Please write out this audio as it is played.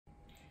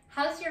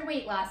How's your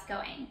weight loss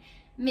going?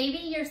 Maybe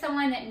you're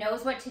someone that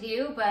knows what to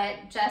do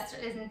but just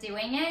isn't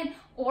doing it,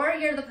 or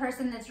you're the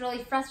person that's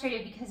really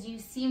frustrated because you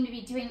seem to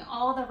be doing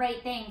all the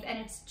right things and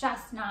it's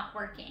just not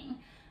working.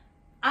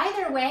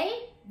 Either way,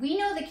 we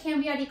know the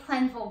Cambiati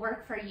cleanse will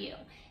work for you.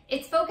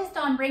 It's focused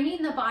on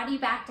bringing the body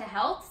back to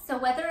health, so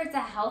whether it's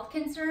a health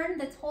concern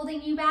that's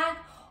holding you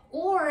back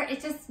or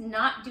it's just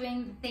not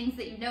doing the things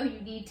that you know you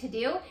need to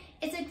do,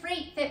 it's a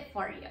great fit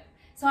for you.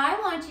 So I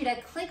want you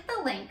to click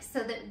the link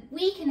so that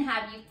we can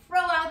have you throw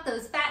out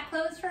those fat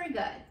clothes for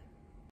good.